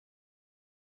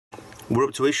We're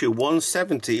up to issue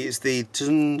 170. It's the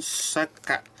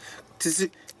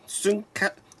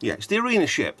yeah, it's the Arena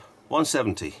ship.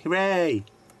 170. Hooray!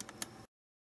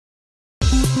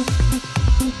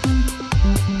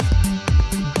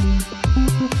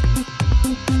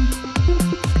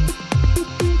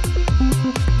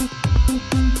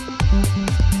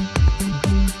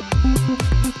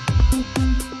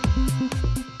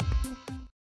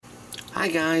 Hi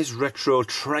guys, Retro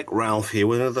Trek Ralph here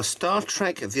with another Star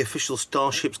Trek, the official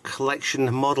Starships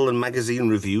collection model and magazine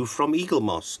review from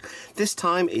Eaglemoss. This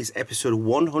time is episode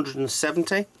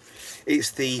 170.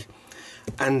 It's the,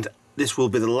 and this will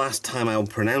be the last time I'll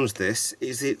pronounce this,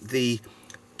 is it the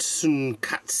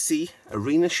Tsunkatse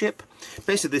Arena ship?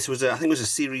 Basically this was, I think it was a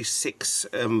Series 6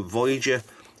 Voyager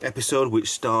episode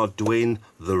which starred Dwayne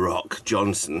 "The Rock"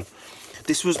 Johnson.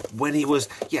 This was when he was,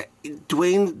 yeah,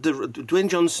 Dwayne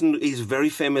Johnson is very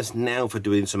famous now for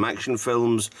doing some action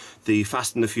films, the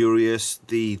Fast and the Furious,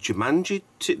 the Jumanji,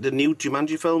 the new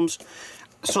Jumanji films.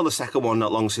 I saw the second one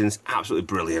not long since, absolutely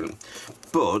brilliant.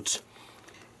 But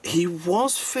he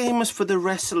was famous for the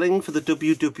wrestling, for the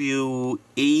WWE,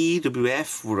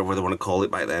 WF, whatever they want to call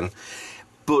it back then,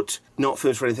 but not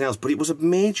famous for anything else. But it was a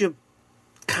major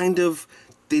kind of,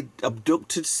 they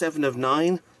abducted Seven of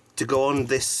Nine to go on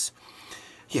this.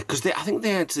 Yeah, because I think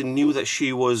they actually knew that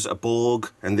she was a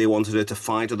Borg and they wanted her to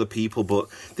fight other people, but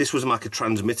this was like a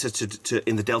transmitter to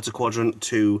in the Delta Quadrant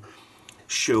to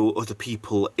show other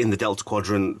people in the Delta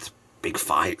Quadrant big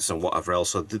fights and whatever else.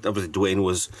 So obviously Dwayne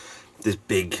was this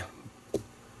big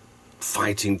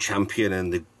fighting champion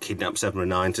and they kidnapped 7 or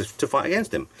 9 to fight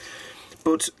against him.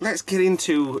 But let's get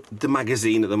into the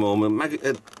magazine at the moment.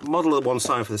 Model at one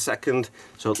side for the second.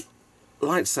 So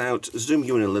lights out, zoom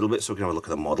you in a little bit so we can have a look at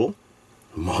the model.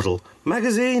 Model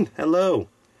magazine, hello.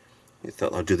 You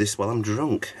thought I'd do this while I'm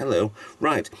drunk. Hello.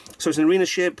 Right, so it's an arena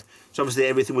ship. So obviously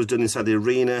everything was done inside the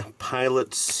arena.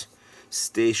 Pilots,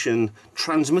 station,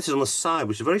 transmitters on the side,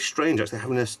 which is very strange actually,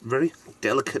 having a very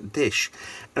delicate dish.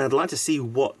 And I'd like to see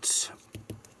what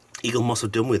Eaglemoss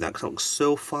have done with that, because it looks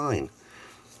so fine.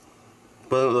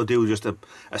 Whether they'll do just a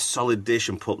solid dish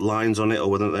and put lines on it, or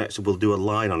whether they actually will do a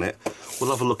line on it,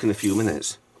 we'll have a look in a few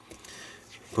minutes.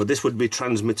 But this would be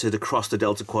transmitted across the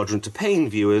Delta Quadrant to paying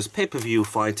viewers, pay-per-view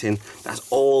fighting, that's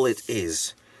all it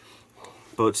is.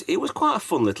 But it was quite a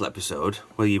fun little episode,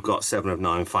 where you've got 7 of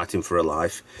 9 fighting for a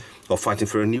life, or fighting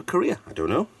for a new career, I don't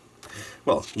know.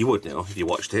 Well, you would know if you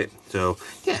watched it, so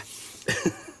yeah.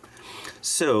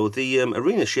 So the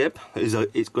arena ship,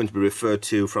 it's going to be referred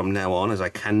to from now on, as I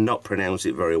cannot pronounce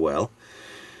it very well.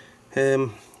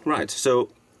 Right, so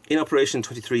in operation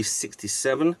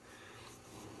 2367,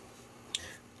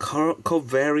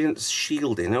 covariance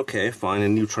shielding, okay, fine,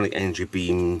 and neutronic energy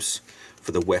beams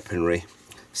for the weaponry.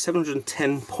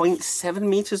 710.7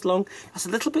 meters long. That's a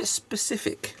little bit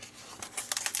specific.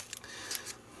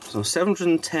 So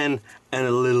 710 and a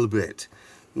little bit.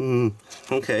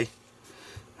 Okay.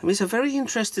 I mean, it's a very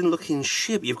interesting looking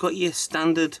ship. You've got your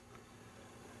standard.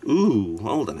 Ooh,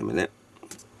 hold on a minute.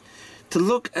 To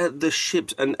look at the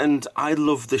ships, and I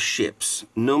love the ships.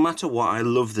 No matter what, I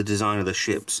love the design of the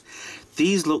ships.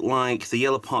 These look like, the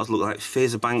yellow parts look like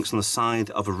phaser banks on the side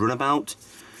of a runabout.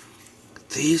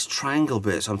 These triangle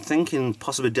bits, I'm thinking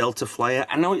possibly Delta Flyer.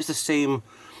 I know it's the same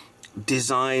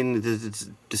design,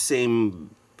 the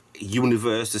same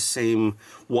universe, the same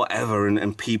whatever,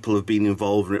 and people have been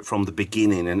involved in it from the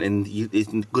beginning, and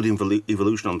it's good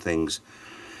evolution on things.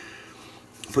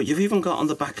 But you've even got on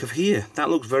the back of here, that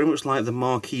looks very much like the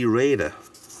Marquee Raider.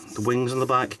 The wings on the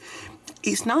back.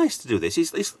 It's nice to do this.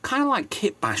 It's kind of like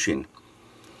kit bashing.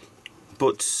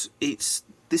 But this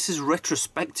is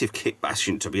retrospective kit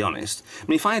bashing, to be honest. I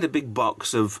mean, if I had a big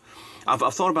box of... I've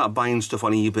thought about buying stuff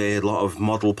on eBay, a lot of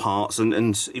model parts,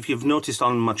 and if you've noticed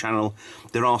on my channel,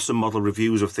 there are some model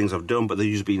reviews of things I've done, but they're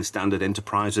usually being standard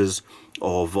Enterprises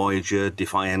or Voyager,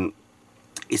 Defiant.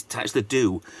 It's to actually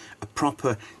do a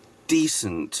proper,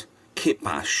 decent kit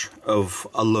bash of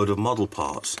a load of model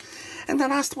parts. And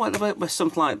then asked what about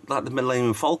something like the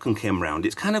Millennium Falcon came around.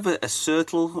 It's kind of a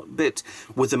circle bit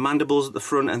with the mandibles at the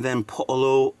front, and then put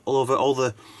all over all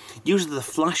the, usually the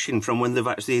flashing from when they've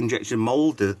actually injected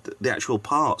moulded the actual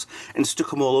parts and stuck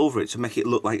them all over it to make it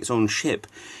look like its own ship.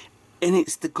 And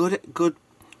it's the good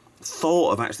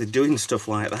thought of actually doing stuff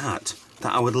like that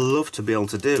I would love to be able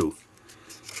to do.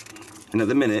 And at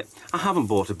the minute, I haven't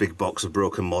bought a big box of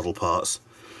broken model parts.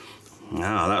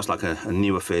 Ah, that's like a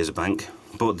newer phaser bank,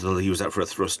 but they'll use that for a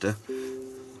thruster,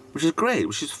 which is great,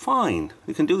 which is fine.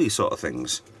 You can do these sort of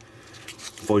things.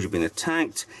 Voyager being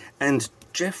attacked, and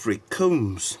Jeffrey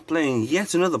Combs playing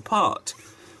yet another part.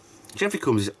 Jeffrey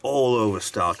Combs is all over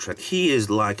Star Trek. He is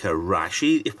like a rash.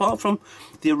 Apart from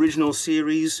the original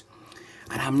series,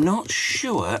 and I'm not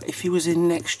sure if he was in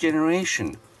Next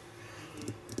Generation.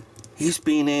 He's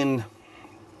been in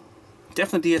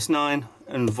definitely DS9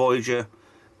 and Voyager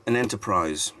and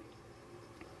Enterprise.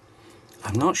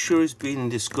 I'm not sure he's been in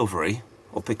Discovery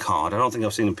or Picard. I don't think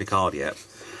I've seen him in Picard yet.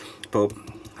 But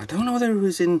I don't know whether he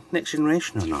was in Next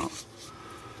Generation or not.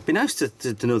 It'd be nice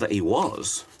to know that he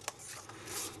was.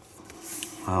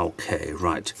 Okay,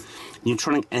 right.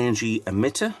 Neutronic energy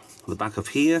emitter on the back of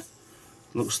here.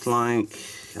 Looks like,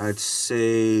 I'd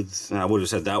say, I would have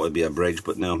said that would be a bridge,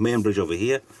 but no, main bridge over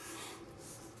here.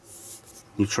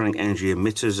 Neutronic energy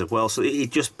emitters as well. So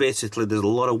it just basically, there's a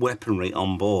lot of weaponry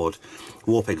on board.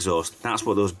 Warp exhaust, that's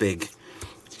what those big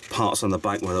parts on the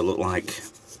back where they look like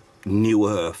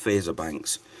newer phaser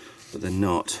banks, but they're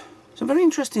not. It's a very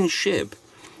interesting ship.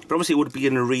 But obviously it would be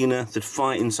an arena, they'd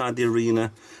fight inside the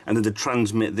arena, and then they'd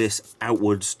transmit this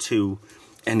outwards to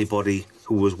anybody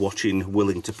who was watching,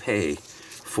 willing to pay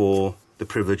for the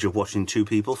privilege of watching two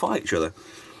people fight each other.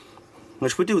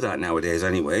 Which we do that nowadays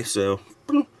anyway, so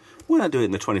why not do it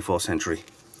in the 24th century?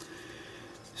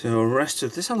 So the rest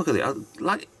of this, I'll look at it.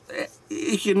 Like,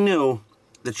 if you know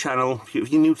the channel, if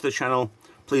you're new to the channel,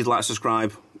 please like,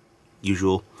 subscribe,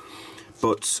 usual.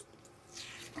 But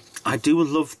I do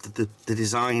love the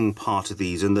design part of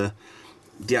these and the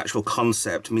actual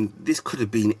concept. I mean, this could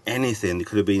have been anything. It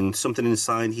could have been something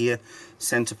inside here,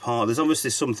 center part. There's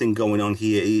obviously something going on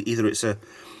here. Either it's a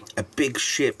big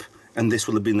ship and this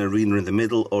will have been the arena in the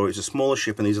middle, or it's a smaller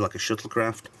ship and these are like a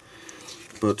shuttlecraft.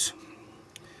 But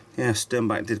yeah,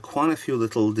 Sternbach did quite a few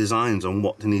little designs on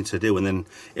what they need to do and then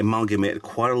amalgamated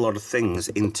quite a lot of things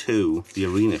into the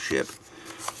arena ship.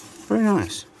 Very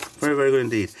nice. Very, very good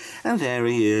indeed. And there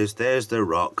he is. There's the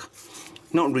Rock.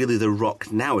 Not really the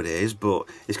Rock nowadays, but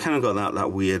it's kind of got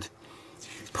that weird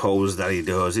pose that he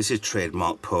does. It's his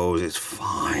trademark pose. It's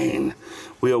fine.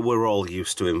 We're all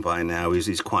used to him by now.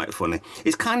 He's quite funny.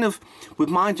 It's kind of, with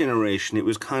my generation, it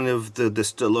was kind of the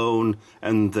Stallone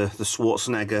and the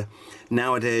Schwarzenegger.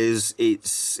 Nowadays,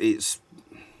 it's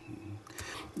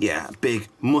yeah, big,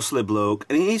 muscly bloke.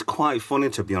 And he's quite funny,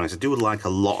 to be honest. I do like a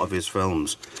lot of his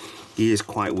films. He is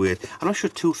quite weird. I'm not sure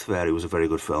Tooth Fairy was a very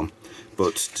good film,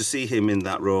 but to see him in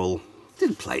that role,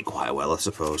 did play quite well, I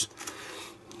suppose.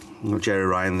 You know, Jerry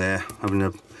Ryan there, having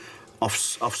a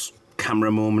off-camera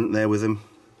moment there with him.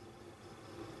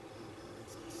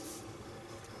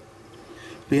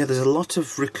 But yeah, there's a lot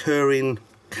of recurring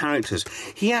characters.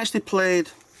 He actually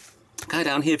played, guy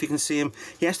down here if you can see him,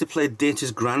 he actually played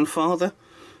Data's grandfather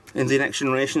in the Next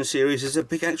Generation series. He's a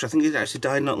big actor. I think he's actually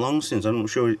died not long since. I'm not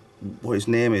sure what his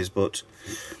name is, but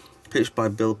pitched by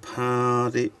Bill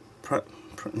Pardy.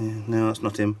 No, that's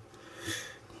not him.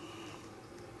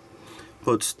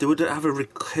 But they would have a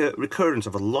recurrence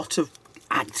of a lot of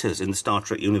actors in the Star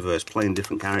Trek universe playing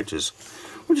different characters,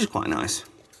 which is quite nice.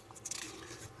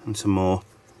 And some more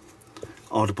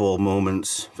oddball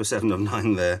moments for 7 of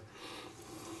 9 there,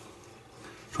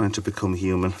 trying to become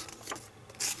human.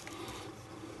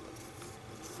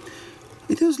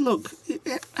 It does look,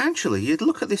 actually, you'd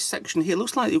look at this section here, it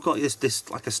looks like you've got this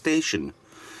like a station,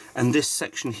 and this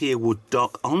section here would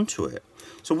dock onto it.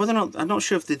 So whether or not, I'm not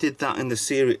sure if they did that in the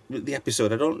series, the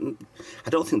episode, I don't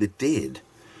think they did,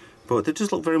 but it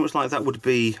does look very much like that would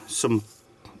be some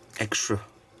extra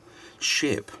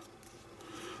ship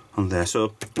on there. So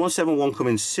 171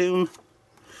 coming soon,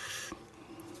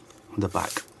 on the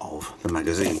back of the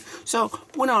magazine. So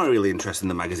we're not really interested in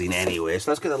the magazine anyway,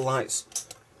 so let's get the lights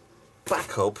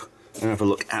back up and have a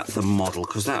look at the model,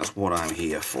 because that's what I'm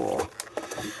here for.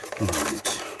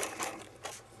 Right.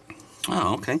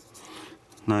 Oh, okay.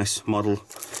 Nice model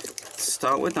to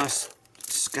start with. Nice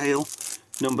scale.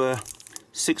 Number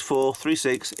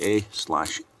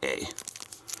 6436A/A.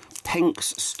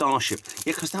 Penk's Starship.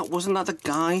 Yeah, because that wasn't that the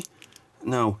guy?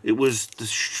 No, it was the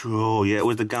show. Yeah, it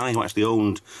was the guy who actually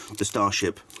owned the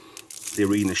Starship, the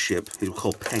arena ship. He was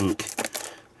called Penk.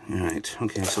 Right.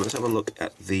 Okay. So let's have a look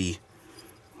at the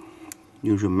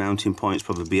usual mounting points,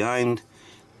 probably behind.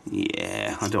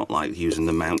 Yeah, I don't like using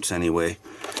the mounts anyway.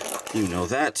 You know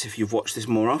that if you've watched this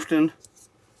more often.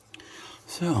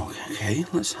 So, okay,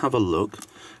 let's have a look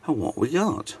at what we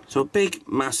got. So a big,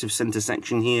 massive centre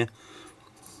section here.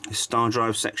 A star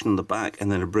drive section on the back, and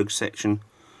then a bridge section.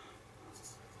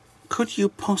 Could you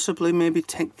possibly maybe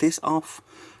take this off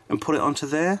and put it onto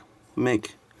there?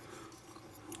 Make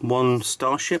one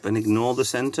Starship and ignore the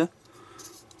centre?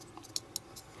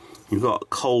 You've got a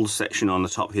cold section on the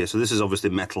top here, so this is obviously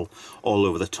metal all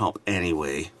over the top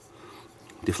anyway.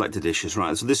 Deflector dishes,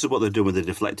 right, so this is what they're doing with the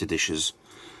deflector dishes,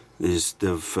 is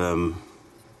they've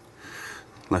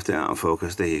Left it out of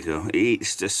focus, there you go.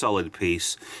 It's a solid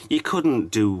piece. You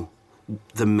couldn't do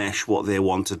the mesh what they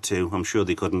wanted to, I'm sure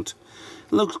they couldn't.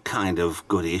 It looks kind of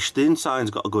goodish. The inside's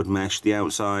got a good mesh, the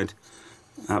outside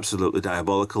absolutely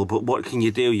diabolical, but what can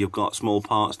you do? You've got small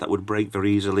parts that would break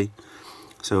very easily,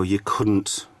 so you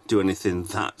couldn't do anything.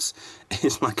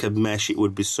 It's like a mesh. It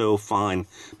would be so fine,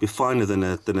 be finer than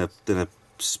a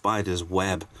spider's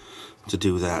web to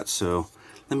do that. So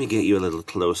let me get you a little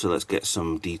closer. Let's get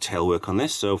some detail work on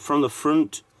this. So from the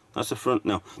front, that's the front.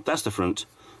 No, that's the front.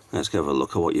 Let's have a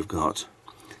look at what you've got.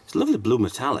 It's lovely blue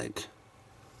metallic.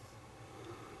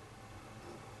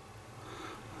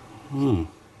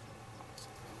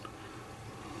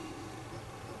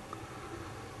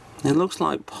 It looks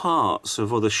like parts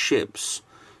of other ships,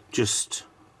 just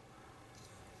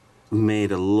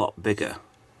made a lot bigger.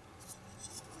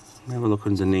 Have a look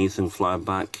underneath and fly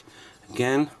back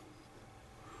again.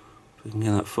 If we can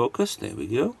get that focus, there we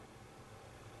go.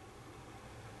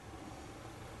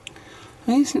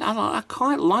 I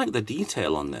quite like the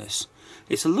detail on this.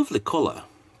 It's a lovely colour.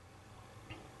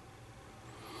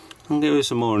 I'll give you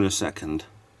some more in a second.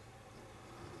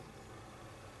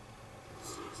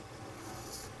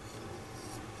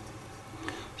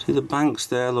 See the banks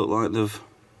there look like they've...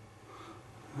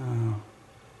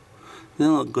 they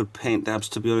don't look good paint dabs,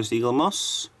 to be honest,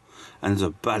 Eaglemoss. And there's a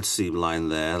bad seam line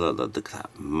there. Look at that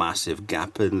massive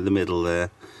gap in the middle there.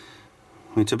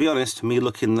 I mean, to be honest, me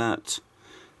looking that,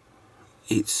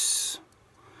 it's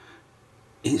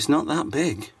not that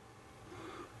big.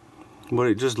 But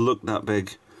it just looked that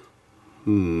big.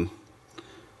 Oh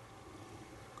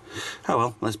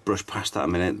well, let's brush past that a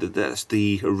minute. That's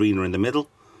the arena in the middle,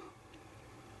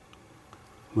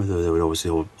 where they would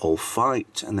obviously all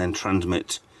fight and then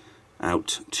transmit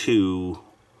out to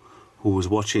who was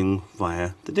watching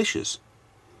via the dishes.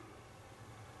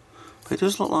 But it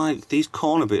does look like these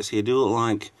corner bits here do look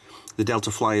like the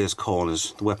Delta Flyers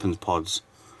corners, the weapons pods.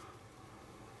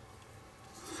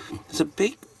 There's a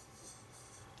big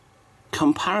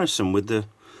comparison with the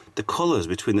colours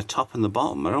between the top and the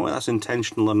bottom. I don't know whether that's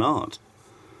intentional or not.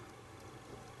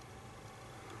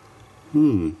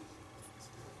 Yeah,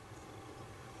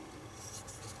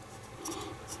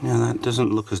 that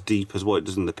doesn't look as deep as what it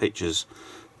does in the pictures.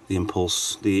 The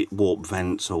impulse, the warp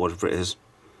vents or whatever it is.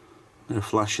 Bit of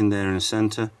flash in there in the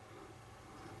centre.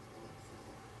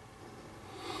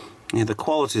 Yeah, the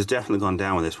quality's definitely gone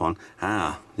down with this one.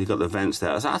 You've got the vents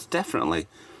there. That's definitely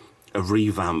a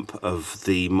revamp of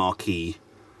the Marquee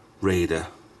Raider.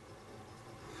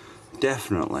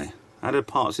 Definitely. Added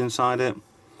parts inside it.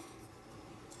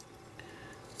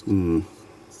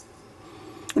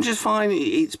 Which is fine.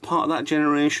 It's part of that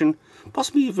generation.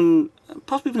 Possibly even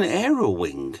an aero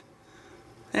wing,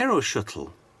 aero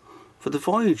shuttle for the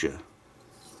Voyager.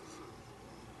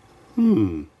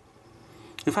 We've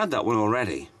had that one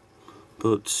already,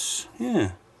 but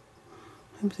yeah,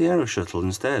 maybe the aero shuttle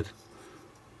instead.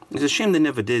 It's a shame they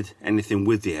never did anything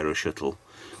with the aero shuttle,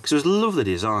 because it was a lovely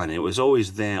design. It was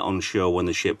always there on show when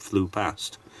the ship flew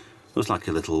past. It was like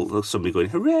a little, somebody going,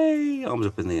 hooray, arms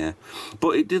up in the air.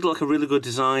 But it did look like a really good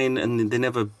design, and they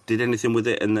never did anything with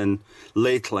it. And then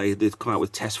lately, they'd come out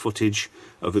with test footage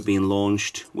of it being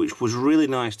launched, which was really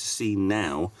nice to see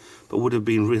now, but would have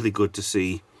been really good to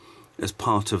see as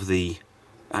part of the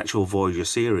actual Voyager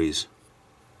series.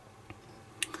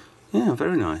 Yeah,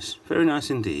 very nice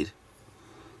indeed.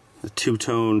 The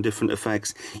two-tone, different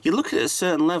effects. You look at it at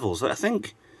certain levels. I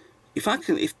think if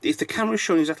the camera's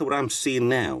showing exactly what I'm seeing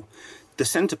now, the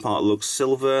centre part looks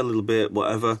silver, a little bit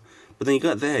whatever, but then you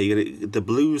got there, the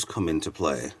blues come into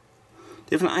play.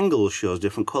 Different angles shows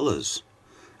different colours.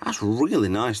 That's really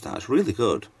nice. That's really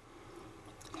good.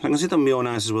 I can see it on my own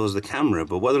eyes as well as the camera,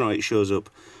 but whether or not it shows up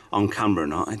on camera or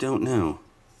not, I don't know.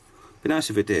 Be nice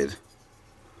if it did.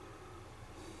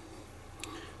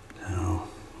 So,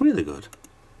 really good.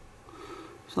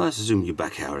 So let's zoom you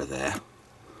back out of there.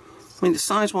 I mean,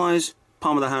 size-wise,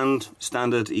 palm of the hand,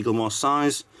 standard Eaglemoss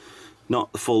size.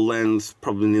 Not the full length,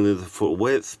 probably nearly the full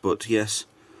width, but yes.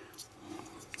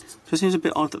 So it seems a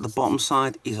bit odd that the bottom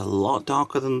side is a lot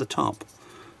darker than the top.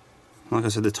 Like I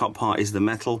said, the top part is the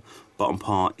metal, bottom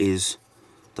part is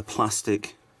the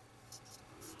plastic.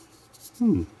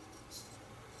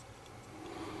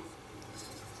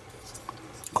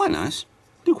 Quite nice.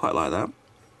 Do quite like that.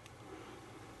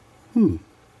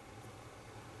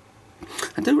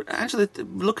 I do actually,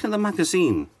 looking at the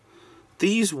magazine,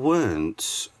 these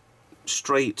weren't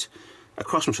straight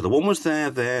across from each other. One was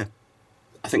there,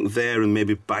 I think there, and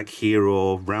maybe back here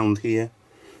or round here.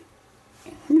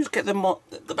 Let me just get the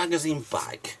magazine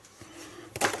back.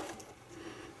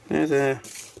 There.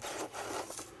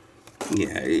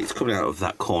 Yeah, it's coming out of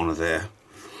that corner there.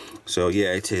 So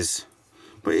yeah, it is.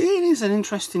 But it is an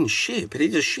interesting ship. It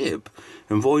is a ship.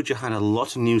 And Voyager had a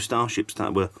lot of new starships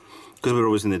that were, because we were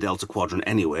always in the Delta Quadrant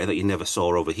anyway, that you never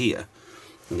saw over here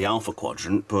in the Alpha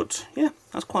Quadrant. But yeah,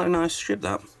 that's quite a nice ship,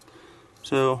 that.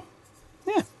 So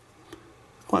yeah,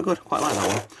 quite good. Quite like that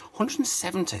one.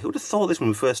 170. Who would have thought this when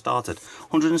we first started?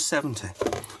 170.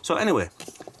 So anyway,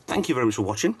 thank you very much for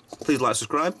watching. Please like,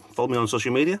 subscribe, follow me on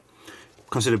social media,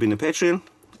 consider being a Patreon,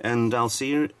 and I'll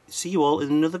see you all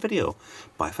in another video.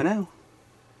 Bye for now.